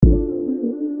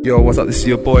Yo, what's up? This is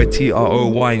your boy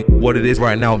TroyBoi. What it is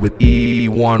right now with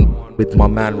E1, with my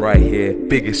man right here.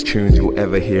 Biggest tunes you'll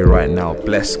ever hear right now.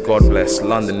 Bless, God bless.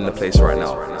 London in the place right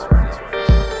now.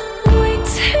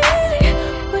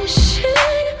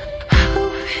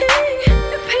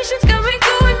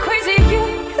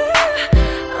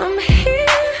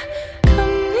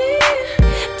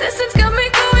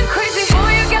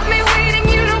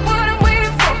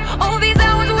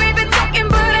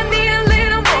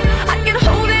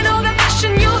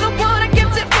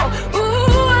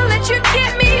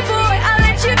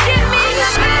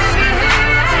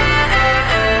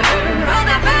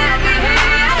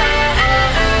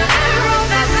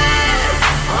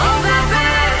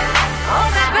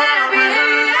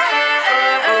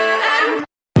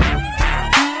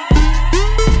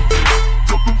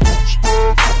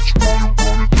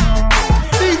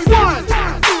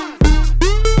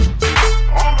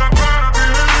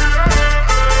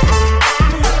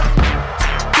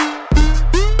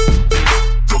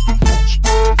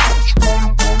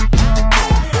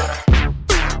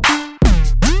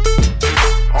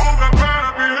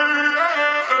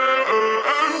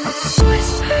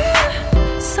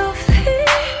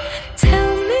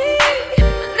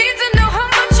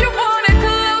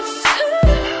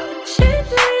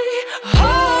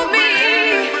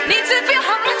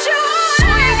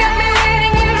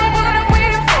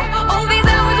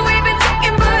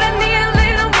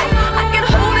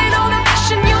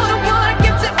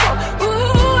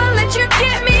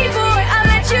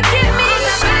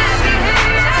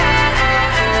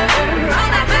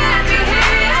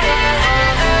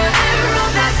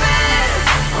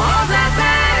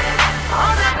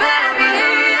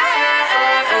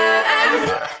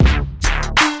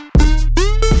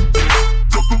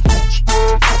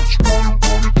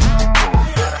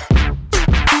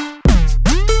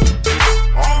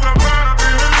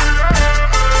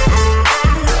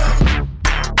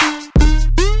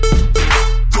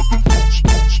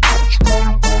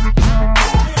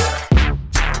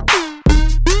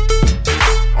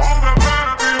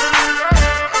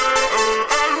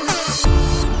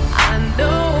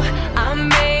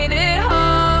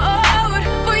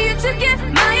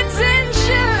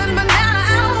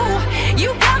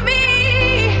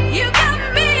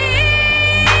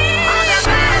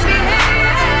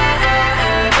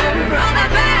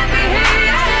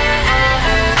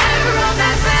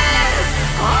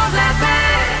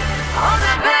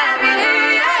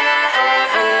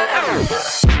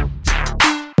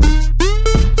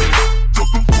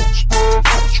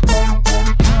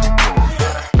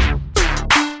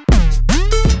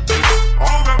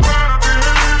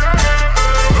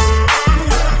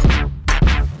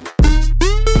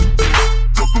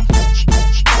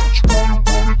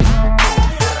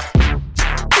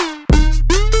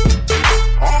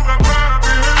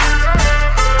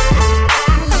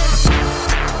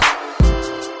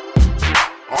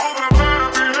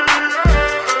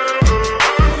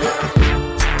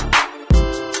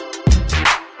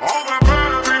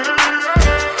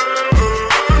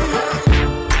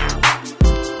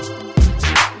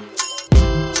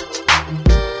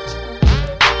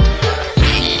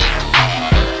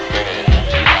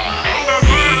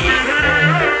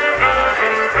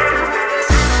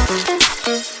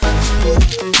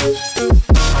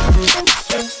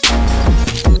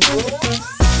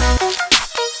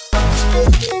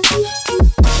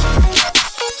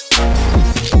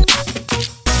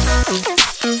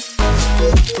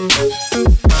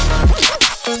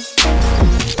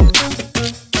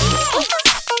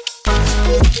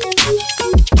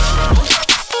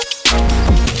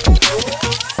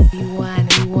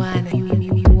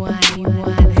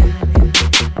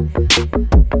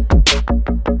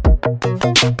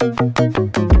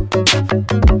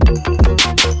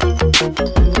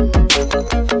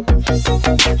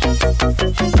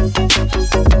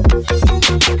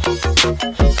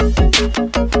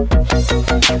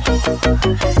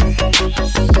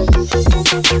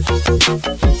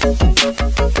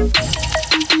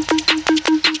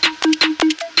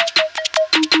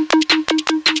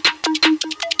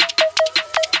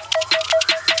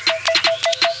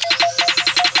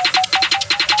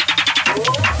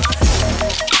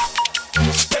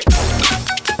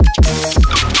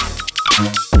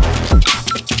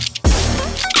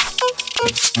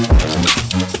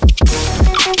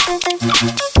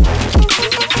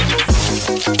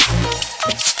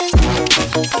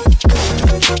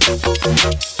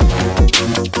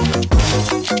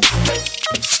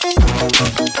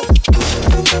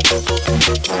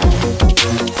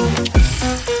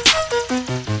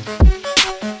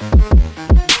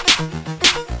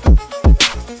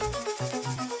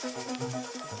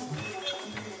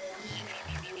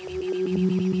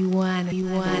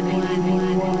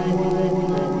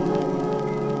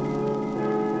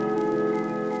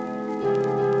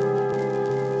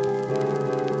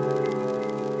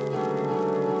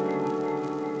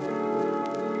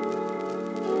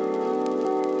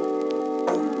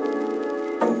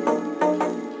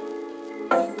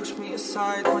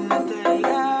 aside when the day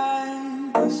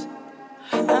ends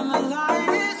and the light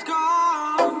is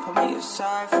gone. Put me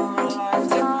aside for a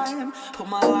lifetime. Put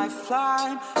my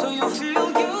lifeline so you'll feel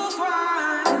you've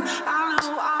run. I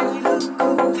know I may look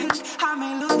opaque, I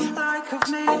may look like I've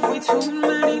made way too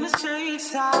many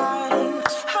mistakes. I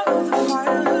know the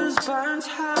fire has burnt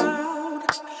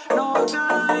out. No, I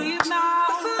gotta leave now.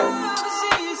 For love is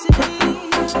easy.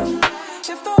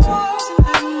 If the walls and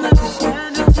then never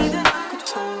stand empty, then I could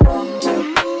hold on to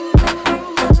you.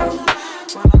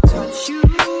 When I touch you,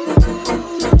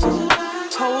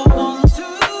 hold on to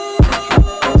you.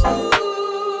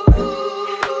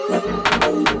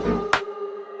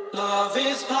 Love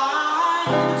is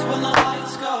blind when the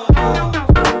lights go out.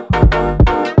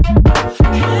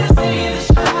 Can't see the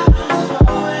shadows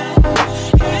falling.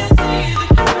 Can't see the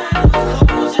candles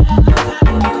closing the day.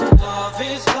 Love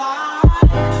is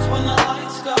blind when the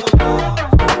lights go out.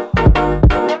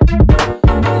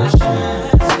 And I share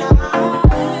the sky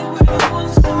with one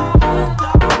star down.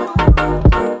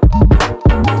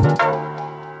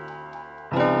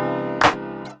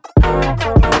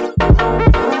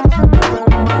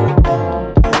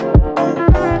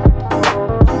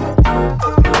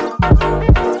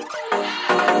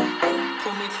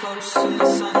 Pull me close in the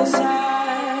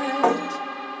sunset.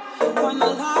 When the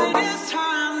light is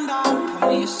turned on, pull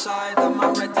me aside, I'm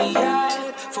not ready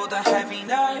yet for the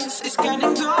heaviness. It's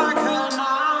getting darker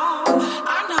now.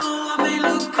 I know I may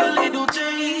look a little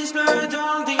dazed, blurred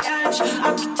on the edge.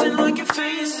 I pretend like it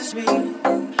faces me.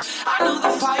 I know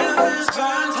the fire has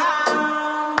burnt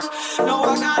out. No,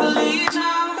 I gotta leave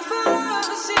now. If love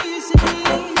is easy,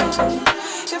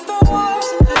 if the walls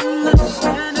and then never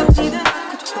stand empty, then I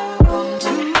could hold on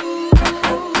to you.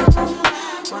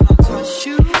 When I touch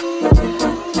you,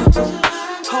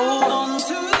 hold on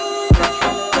to you.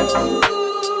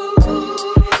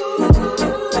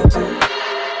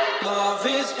 Love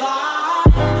is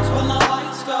blind when the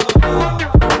lights go out.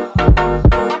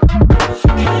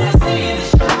 Can't see the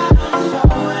shadows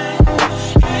falling.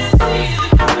 Can't see the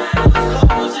candles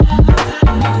closing the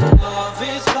day. Love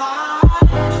is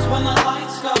blind when the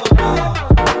lights go out.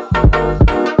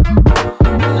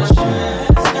 And I share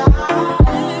the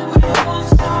sky with one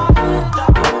star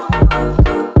down.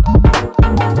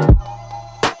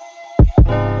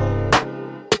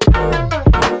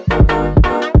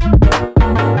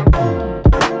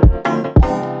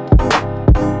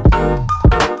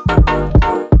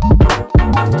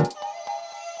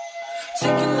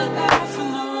 Taking the air from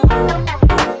the room,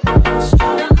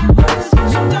 starting the words that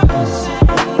you don't say.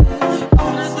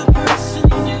 Born as the person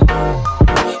you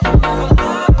never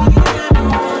love me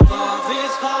anymore. Love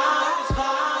is blind,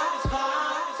 blind,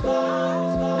 blind,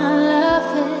 blind, blind. I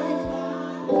love it.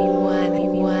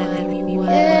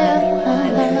 Yeah, I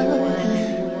love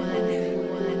it.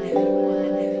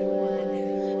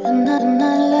 And I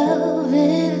love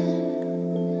it.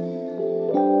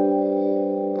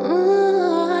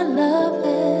 Ooh, I love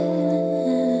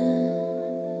it.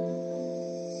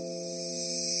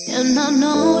 And I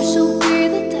know she'll be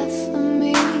the death of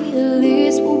me. At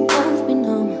least we'll both be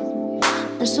numb.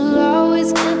 And she'll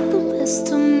always get the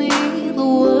best of me. The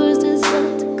worst is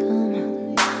yet to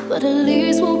come. But at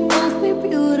least we'll both be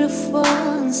beautiful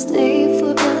and stay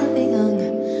forever young.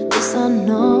 This I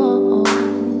know.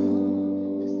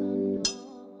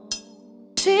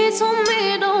 She told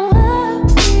me don't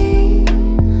worry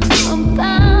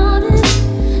about it.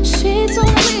 She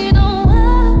told me don't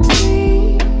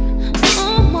worry no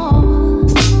more.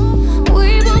 We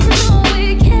both know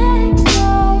we can't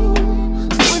go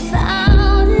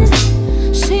without it.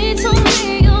 She told me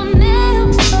you'll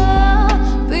never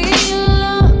be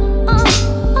alone.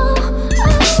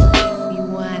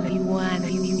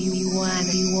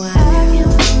 I can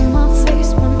feel my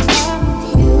face when I'm with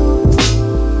you.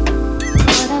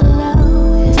 But I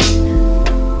love it,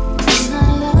 and I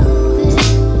love it.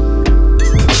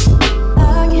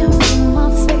 I can feel my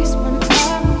face when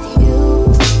I'm with you.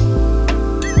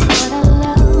 But I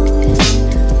love it,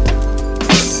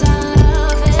 yes I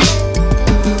love it.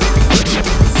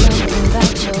 Something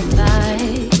about your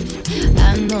vibe, I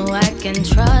know I can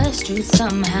trust you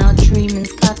somehow.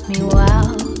 Dreaming's got me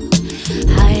wild.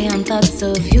 High on thoughts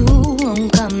of you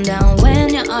won't come down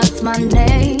when you ask my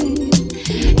name.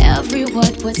 Every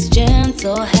word was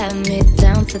gentle, had me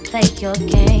down to play your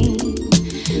game,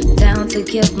 down to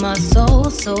give my soul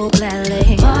so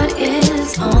gladly. What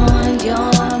is on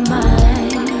your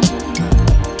mind?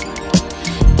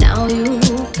 Now you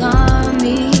got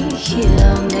me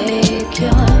here, make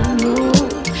your move.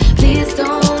 Please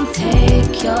don't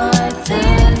take your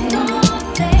time.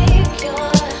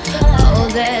 All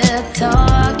that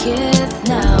talk is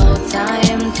now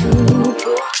time to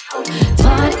prove.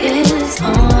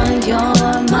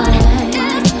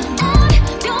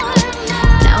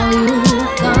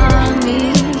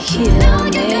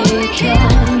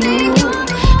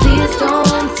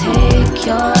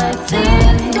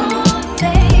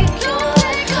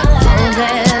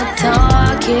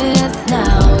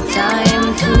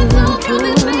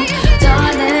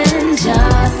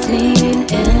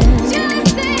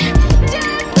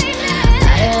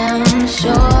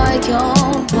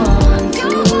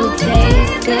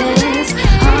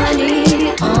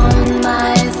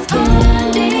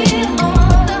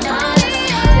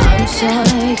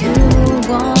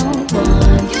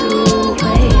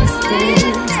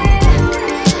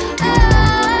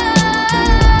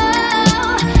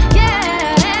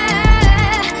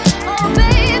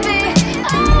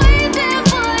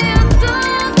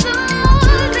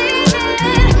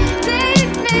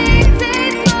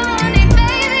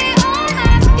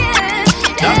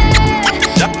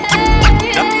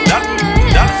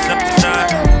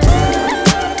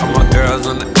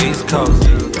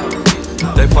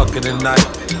 tonight.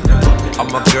 All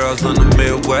my girls on the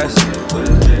Midwest.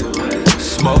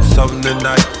 Smoke something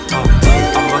tonight. All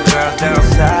my girls down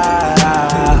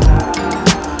south.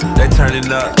 They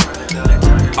turning up.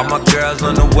 All my girls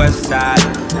on the west side.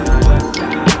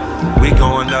 We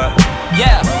going up.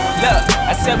 Yeah, look,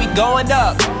 I said we going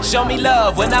up. Show me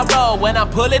love when I roll, when I'm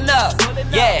pulling up.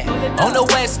 Yeah, on the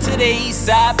west to the east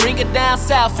side. Bring it down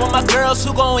south for my girls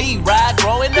who gon' eat right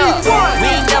growing up. We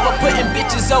ain't never putting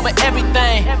bitches over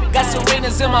everything. Got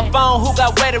Serenas in my phone who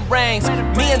got wedding rings.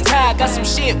 Me and Ty got some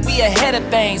shit, we ahead of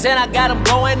things. And I got them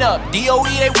going up, DOE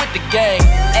they with the gang.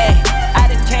 Ay, I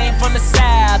done came from the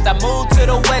south. I moved to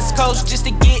the west coast just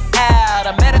to get out.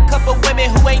 I met a couple women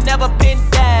who ain't never been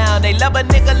down. They love a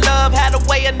nigga, love how the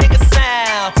way a nigga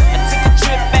sound. I took a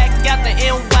trip back out to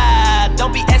NY.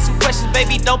 Don't be asking questions,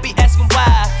 baby, don't be asking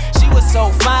why. She was so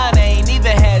fine, I ain't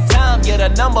even had time. Get a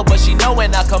number, but she know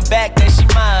when I come back that she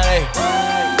mine. Ay.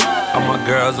 All my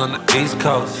girls on the East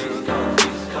Coast,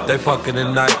 they fucking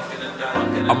tonight.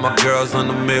 All my girls on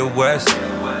the Midwest,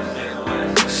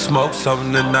 smoke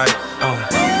something tonight.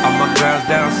 All my girls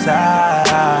down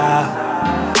south,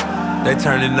 they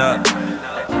turning up.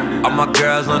 All my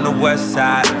girls on the west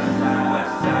side,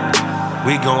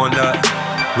 we going up,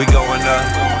 we going up,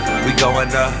 we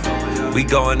going up, we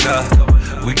going up,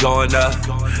 we going up,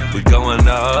 we going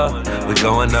up, we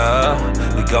going up,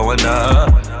 we going up,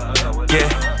 yeah,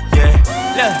 yeah.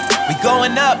 Look, we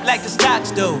going up like the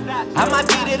stocks do. I might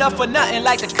beat it up for nothing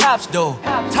like the cops do.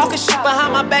 Talking shit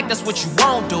behind my back, that's what you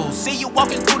won't do. See you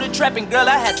walking through the trap and girl,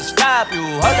 I had to stop you.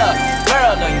 Hold up,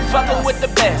 girl, no, you fucking with the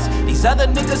best. These other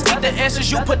niggas get the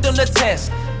answers, you put them to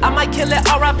test. I might kill it,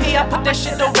 R.I.P., I put that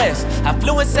shit to rest. I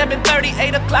flew at 7:30,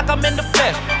 8 o'clock, I'm in the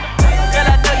flesh. Girl,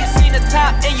 I know you seen the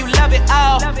top and you love it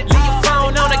all. Leave your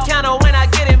phone on the counter when I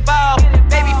get involved.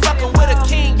 Baby, fucking with a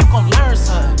king, you gon' learn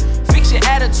something. Fix your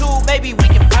attitude, baby, we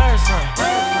can burn some.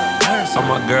 All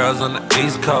my girls on the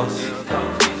East Coast,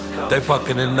 they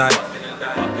fucking tonight.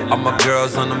 All my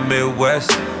girls on the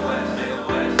Midwest,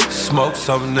 smoke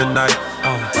something tonight.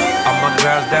 All my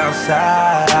girls down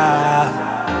south,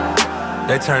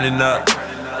 they turning up.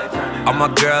 All my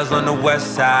girls on the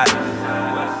west side,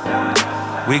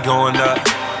 we going up,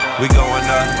 we going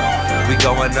up, we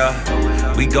going up,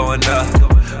 we going up,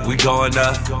 we going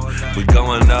up, we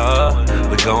going up,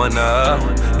 we going up,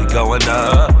 we going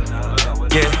up,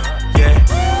 yeah, yeah.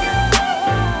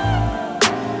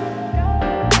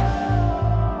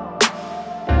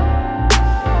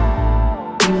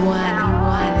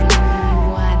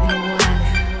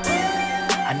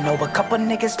 I know a couple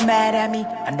niggas mad at me.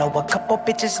 I know a couple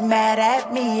bitches mad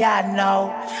at me. I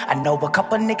know a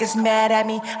couple niggas mad at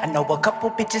me. I know a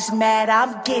couple bitches mad.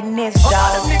 I'm getting this dog. Fuck all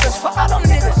them niggas, fuck all them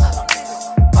niggas.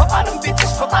 Fuck all them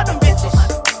bitches, fuck all them bitches.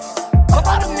 Fuck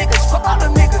all them niggas, fuck all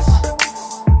them niggas.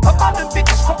 Fuck all them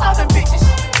bitches, fuck all them bitches.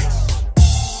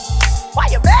 Why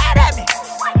you mad at me?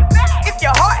 If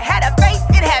your heart had a face,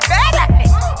 it had bad at me.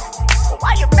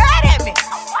 Why you mad at me?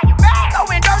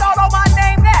 Throwing dirt all on my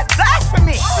name, that's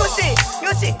blasphemy.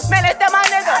 You see, man, that's that my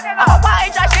nigga. I hope I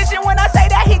ain't try shit when I say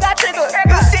that he got triggered.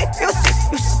 You see,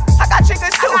 I got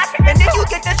triggers too. And then you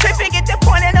get the trip and get the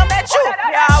point and I'm at you.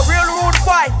 Yeah, real rude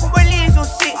boy, who believes you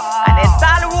see. And it's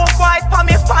all rude boy for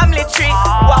me family tree.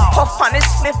 Walk puff on this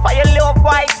slip for your little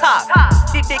boy top.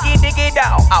 Dig it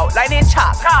down, outlining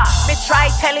chop. Me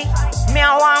try telly, me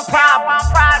I want problem.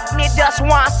 Me just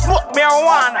want smoke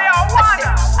marijuana.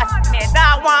 I said, me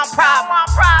not want problem.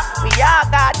 We all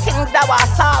got things that will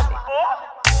solve it.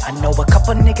 I know a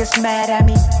couple niggas mad at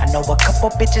me. I know a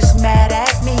couple bitches mad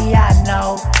at me. I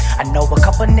know a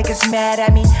couple niggas mad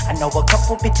at me. I know a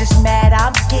couple bitches mad.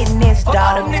 I'm getting this dog. Fuck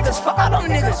all them niggas, fuck all them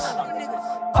niggas.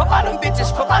 Fuck all them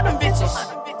bitches, fuck all them bitches.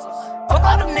 Fuck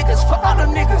all them niggas, fuck all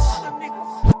them niggas.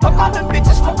 Fuck all them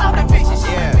bitches, fuck all them bitches.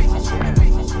 Yeah.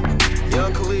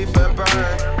 Young Khalifa and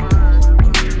Berner.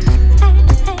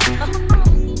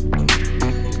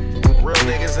 Real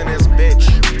niggas in this bitch.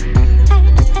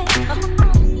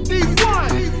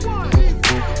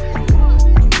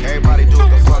 Everybody do what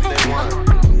the fuck they want.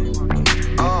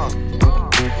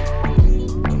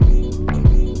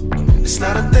 It's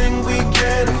not a thing we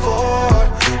can't afford.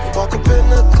 We walk up in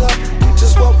the club, get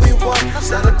just what we want. It's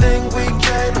not a thing we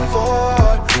can't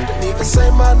afford. Didn't even say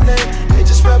my name, they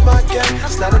just read my game.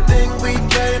 It's not a thing we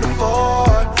can't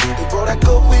afford. We roll that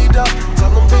good weed up, tell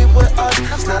them be with us.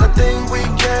 It's not a thing we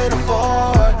can't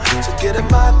afford. So get in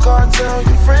my car and tell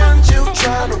your friends you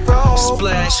tryna roll.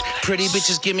 Splash, pretty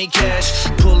bitches give me cash.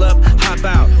 Pull up, hop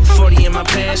out, 40 in my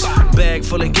pants. Bag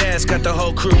full of gas, got the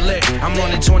whole crew lit. I'm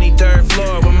on the 23rd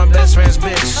floor with my best friend's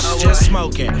bitch. Just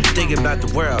smoking, thinking about the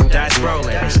world, dice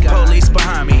rolling. Police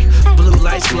behind me, blue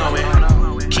lights glowing.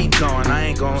 keep going, I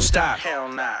ain't gon' stop. Hell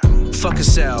nah. Fuck a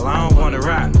cell, I don't wanna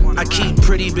rock. I keep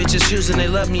pretty bitches choosing, they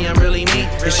love me, I'm really me.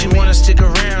 If she wanna stick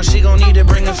around, she gon' need to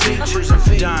bring a feet.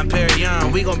 Don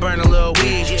Perignon, we gon' burn a little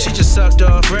weed. She just sucked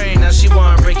off rain, now she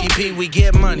want Ricky P. We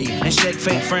get money and shake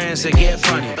fake friends that get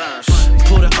funny.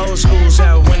 Pull the old schools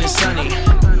out when it's sunny.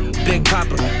 Big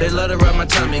Papa, they love to rub my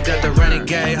tummy. Got the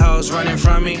renegade hoes running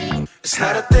from me. It's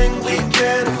not a thing we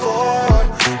can't afford.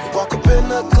 We walk up in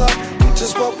the club, get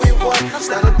just what we want. It's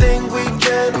not a thing we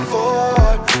can't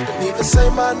afford. Don't even say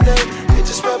my name, they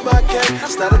just rep my game.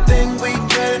 It's not a thing we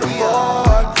can't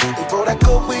afford. We roll that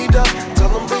good weed up, tell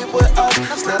them be with us.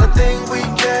 It's not a thing we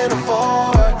can't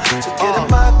afford. So get in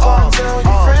my car, tell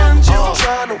your friends you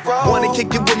tryna roll. Wanna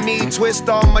kick it with me, twist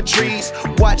all my trees.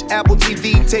 Watch Apple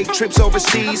TV, take trips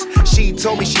overseas. She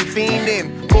told me she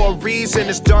fiendin' for a reason.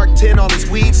 It's dark 10 on his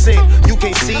weed scent, you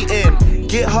can't see in.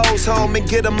 Get hoes home and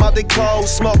get them out they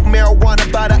clothes. Smoke marijuana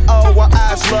by the O while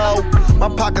eyes low. My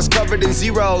pockets covered in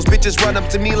zeros. Bitches run up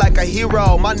to me like a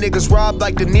hero. My niggas robbed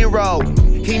like De Niro.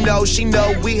 He know, she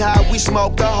know, we high, we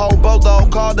smoke the whole bolo.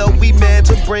 Call the weed man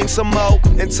to bring some more.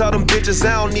 And tell them bitches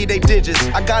I don't need they digits.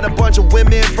 I got a bunch of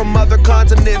women from other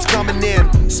continents coming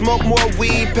in. Smoke more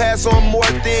weed, pass on more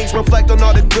things. Reflect on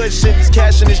all the good shit this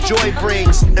cash and this joy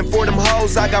brings. And for them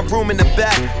hoes, I got room in the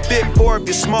back. Fit 4 if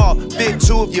you're small, fit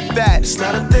 2 if you're fat. It's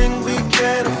not a thing we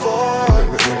can't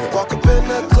afford. Walk up in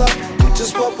the club, get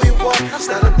just what we want. It's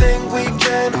not a thing we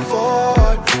can't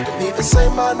afford. Don't even say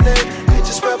my name, they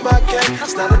just rep my game.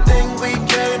 It's not a thing we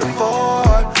can't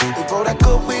afford. We roll that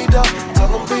good weed up, tell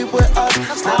them be with us.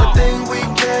 It's not a thing we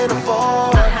can't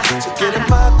afford. So get in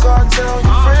my car, tell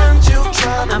your friends you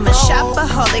tryna I'm a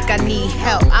shopaholic, I need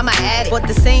help, I'm an addict. Bought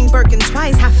the same Birkin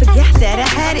twice, I forget that I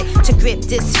had it. To grip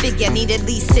this figure, need at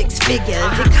least 6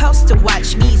 figures. It costs to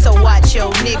watch me, so watch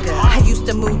your nigga. I used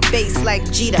to move bass like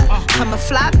Jeter. I'm a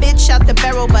fly bitch out the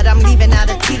barrel, but I'm leaving out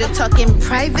a teeter. Talking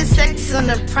private sex on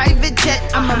a private jet.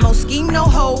 I'm a Moschino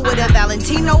hoe with a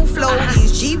Valentino flow.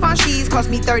 These Jevon sheets cost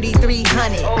me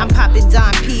 $3,300. I'm popping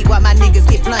Don P while my niggas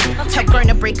get blunted. Tell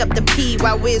Berner break up the P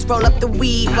while Wiz roll up the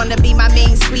weed. Wanna be my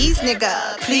main squeeze, nigga?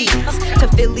 Please. To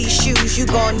fill these shoes, you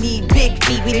gon' need big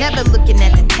feet. We never looking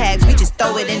at the tags, we just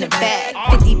throw it in the bag.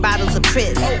 50 bottles of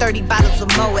Chris, 30 bottles of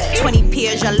Moet, 20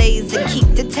 Pierre Jalais and keep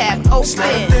the tab open. It's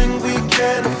not a thing we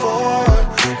can't afford.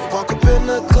 We walk up in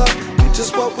the club, get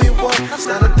just what we want. It's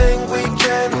not a thing we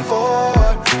can't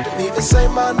afford. Don't even say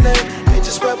my name, they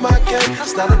just rep my game.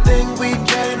 It's not a thing we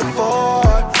can't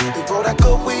afford. We roll that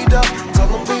good weed up, tell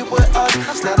them be with us.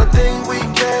 It's not a thing we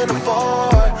can't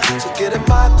afford. So get in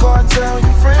my car, tell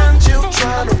your friends you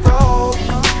tryna roll.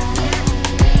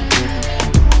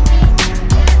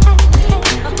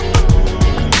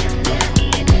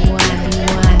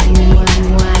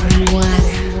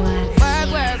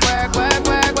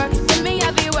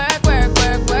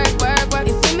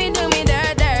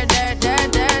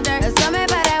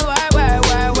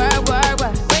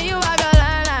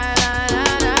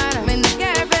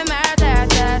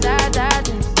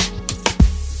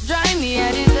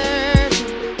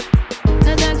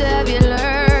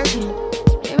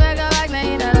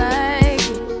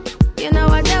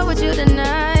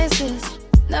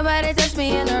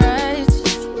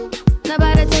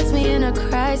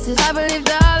 I believe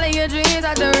that all of your dreams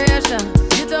are duration.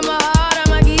 You took my heart, all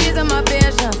my keys, and my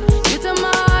patience. You took my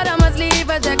heart, I must leave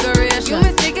a decoration. You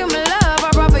mistaken my love,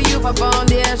 I brought for you for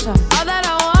foundation. All that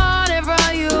I wanted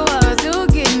from you was to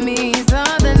give me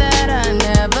something that I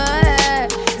never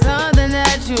had, something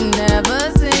that you never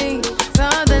seen,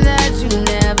 something that you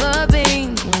never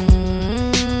been.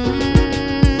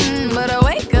 But I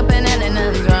wake up and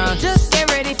nothing's wrong. Just get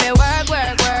ready for work,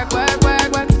 work, work, work, work,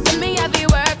 work. To me, I be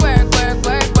work, work, work,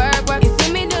 work, work, work. You see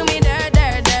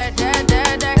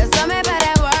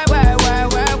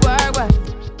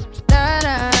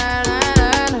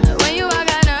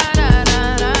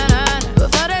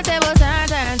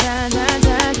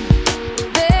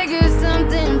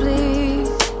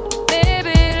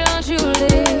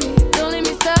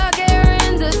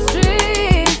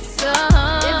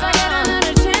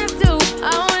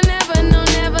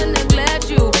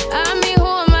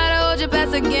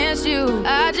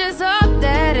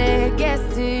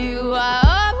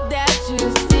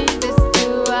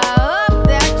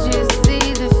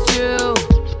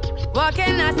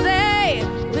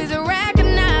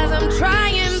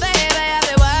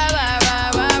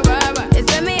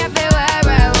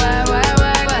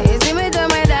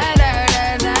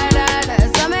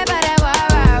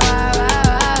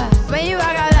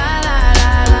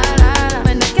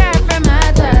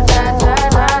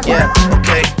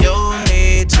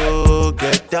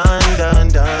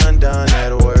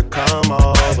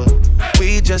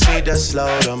that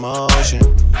slow the motion.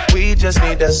 We just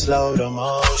need that slow the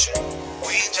motion.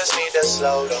 We just need that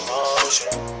slow the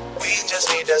motion. We just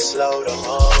need that slow the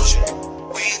motion.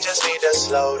 We just need that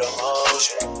slow the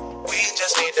motion. We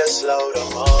just need that slow the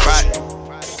motion.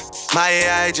 Right. My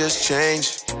AI just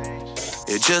changed.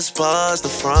 It just buzzed the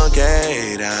front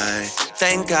gate. I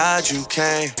thank God you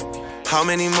came. How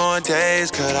many more days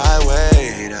could I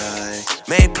wait? I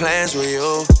made plans with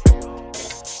you,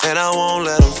 and I won't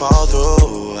let them fall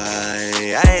through.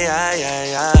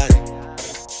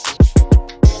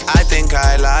 I think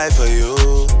I lie for you.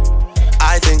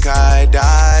 I think I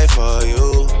die for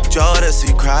you.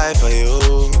 Jodeci cry for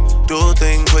you. Do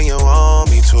things when you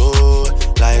want me to.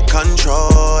 Like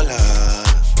controller,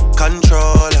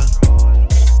 controller.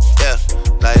 Yeah,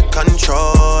 like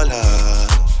controller,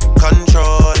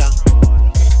 controller.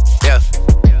 Yeah,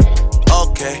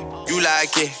 okay, you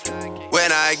like it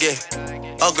when I get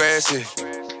aggressive.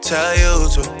 Tell you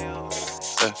to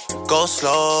go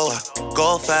slower,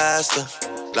 go faster.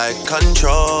 Like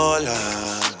controller,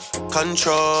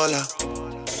 controller.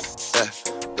 Yeah,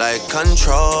 like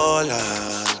controller,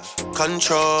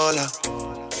 controller.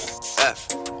 Yeah.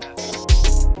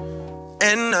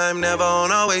 And I'm never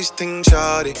on a wasting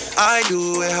shawty. I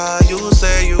do it how you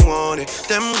say you want it.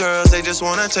 Them girls, they just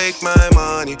wanna take my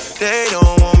money. They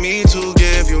don't want me to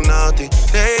give you nothing.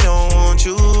 They don't want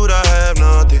you to have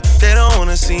nothing. They don't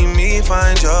wanna see me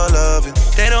find your loving.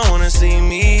 They don't wanna see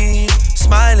me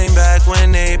smiling back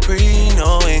when they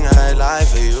knowing I lie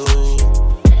for you.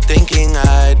 Thinking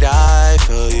I die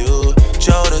for you.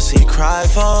 Jodeci cry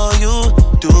for you.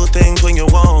 Do things when you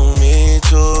want me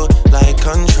to. Like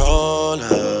controller,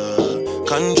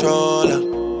 controller.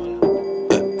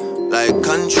 Yeah. Like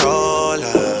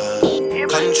controller,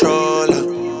 controller.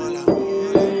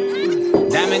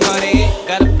 Diamond Cartier,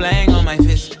 got a bling on my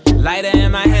fist. Lighter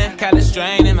in my hand, got a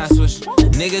strain in my switch.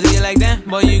 Niggas get like that,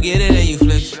 boy, you get it and you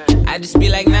flish. I just be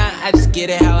like, nah, I just get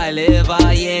it how I live. Oh,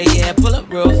 yeah, yeah, pull up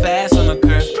real fast on the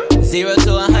curve. 0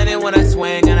 to 100 when I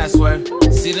swing and I swerve.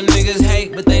 See them niggas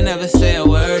hate, but they never say a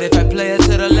word. If I play it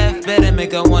to the left, better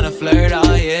make her wanna flirt.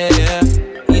 Oh, yeah, yeah.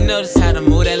 You know just how to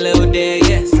move that little dead,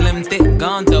 yeah. Slim, thick,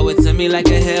 gon' throw it to me like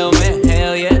a helmet,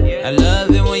 hell yeah. I love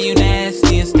it when you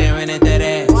nasty and staring at that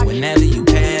ass whenever you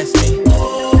pass me.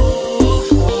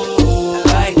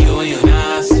 Like you when you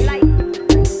nasty.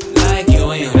 Like you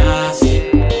when you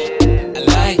nasty. I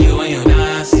like you when you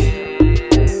nasty.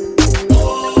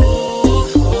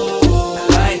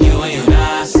 Like you when you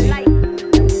nasty.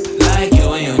 Like you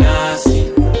when you nasty.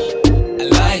 I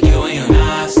like you when you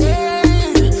nasty.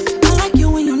 I like you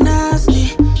when you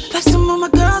nasty. Like some of my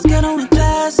girls get on with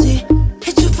classy.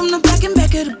 Hit you from the back and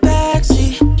back of the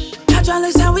backseat.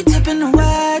 Hydraulics how we tipping the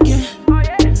wagon.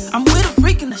 I'm with a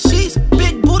freak in the sheets.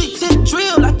 Big booty tip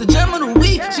drill like the gem of the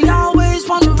week. She always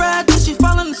wanna ride till she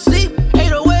falling asleep.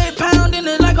 808 pounding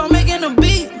it like I'm making a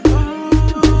beat.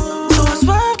 So I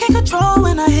swerve, can't control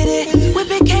when I hit it. Whip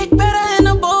it cake better in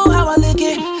the bowl, how I lick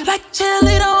it. Like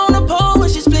cheerleader on the pole when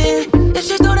she split. If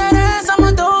she throw that ass,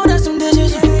 I'ma throw that some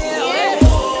dishes.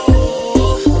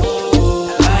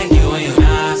 Like you when you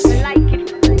nasty.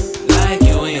 Like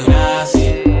you when you nasty.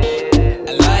 I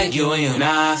like you when you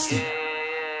nasty.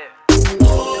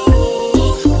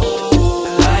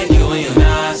 Like you when you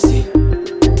nasty.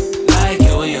 Like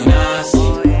you when you nasty.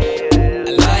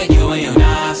 I like you when you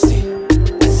nasty.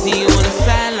 I see you on the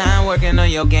sideline working on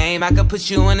your game. I could put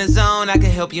you in the zone, I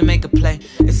can help you make a play.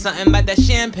 It's something about that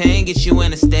champagne, get you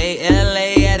in the state.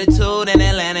 LA attitude and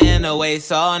Atlanta in the way,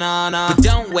 so no. But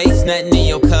don't waste nothing in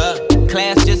your cup.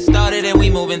 Class just started and we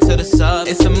moving to the sub.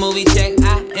 It's a movie check,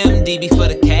 IMDb for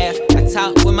the cast. I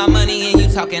talk with my money and you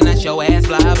talking at your ass,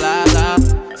 blah, blah, blah.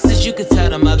 Since you could tell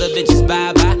them other bitches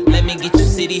bye-bye, let me get you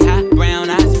city hot, brown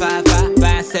eyes, 5'5",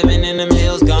 5'7" in them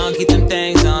hills, gone, keep them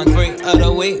things on. Freak of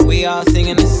the week, we all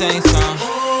singing the same song.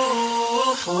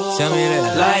 Tell me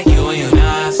that. Like you when you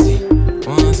nasty.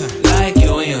 One time. Like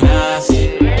you when you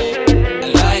nasty. I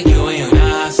like you when you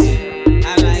nasty. I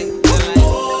like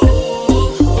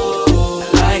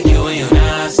you when you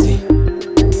nasty.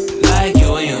 Like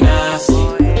you when you nasty.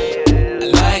 I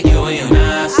like you when you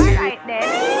nasty.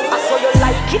 I saw you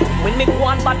like it when me go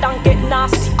on bad and get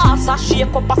nasty. Ass a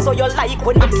shake up, I saw you like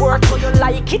when me work. So you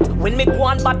like it when me go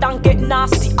on bad and get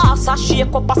nasty. Ass a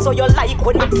shake up, I saw you like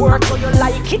when me work. So you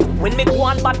like it when me go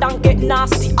on bad and get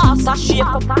nasty. Ass a shake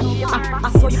up. I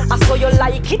saw you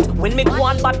like it when me go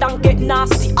on bad and get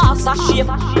nasty. Ass a shake.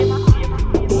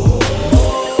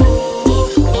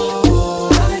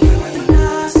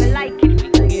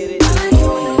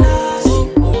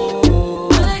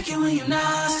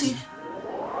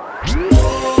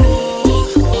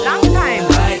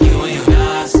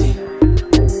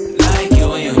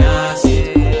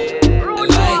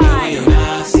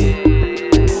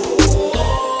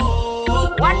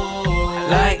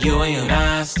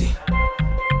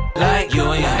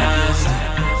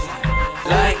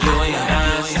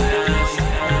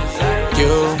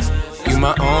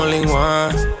 my only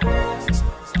one.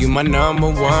 You my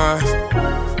number one.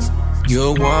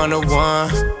 You're one-on-one.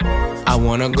 I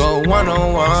wanna go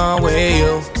one-on-one with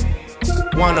you.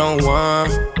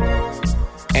 One-on-one.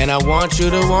 And I want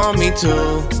you to want me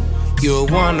too. You're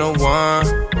one-on-one.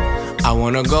 I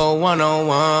wanna go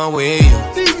one-on-one with you.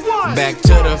 Back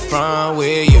to the front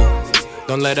with you.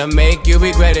 Don't let them make you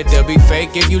regret it. They'll be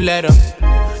fake if you let them.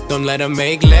 Don't let them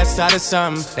make less out of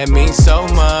something that means so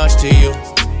much to you.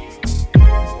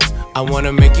 I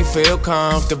wanna make you feel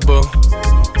comfortable.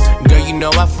 Girl, you know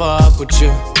I fuck with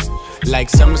you like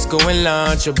summer school and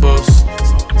Lunchables.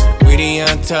 We the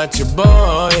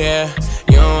untouchable, yeah.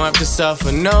 You don't have to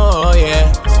suffer, no,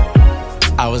 yeah.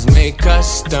 I was made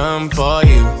custom for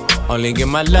you. Only give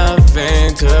my love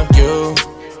into you.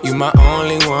 You my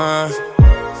only one.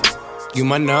 You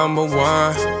my number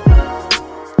one.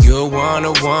 You're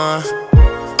one-on-one.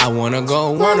 I wanna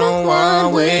go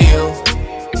one-on-one with you.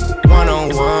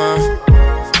 One-on-one.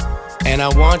 And I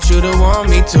want you to want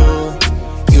me too.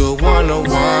 You're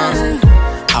one-on-one.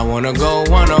 I wanna go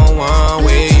one-on-one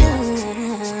with you.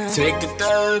 Take the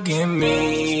thug in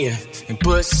me and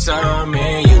put some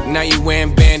in you. Now you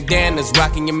wearing bandanas,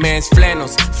 rocking your man's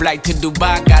flannels. Flight to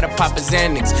Dubai, gotta pop his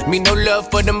Xanax. Me no love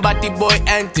for them body boy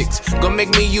antics. Gon' make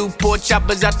me you poor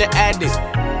choppers out the attic.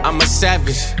 I'm a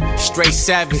savage, straight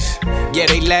savage. Yeah,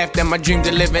 they laughed at my dream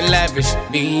to live in lavish.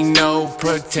 Be no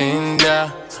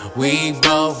pretender, we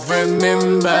both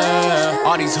remember.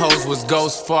 All these hoes was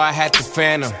ghosts before I had the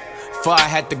phantom. Before I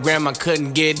had the gram, I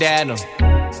couldn't get at them.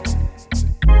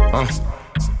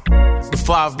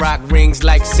 Before I rock rings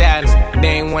like Saturn.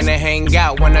 They ain't wanna hang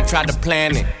out when I try to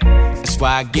plan it. That's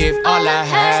why I give all I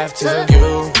have to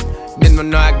you. They don't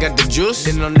know I got the juice.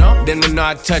 They don't know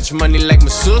I touch money like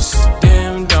masseuse.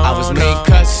 I was made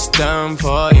custom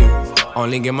for you.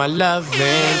 Only give my love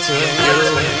into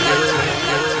you.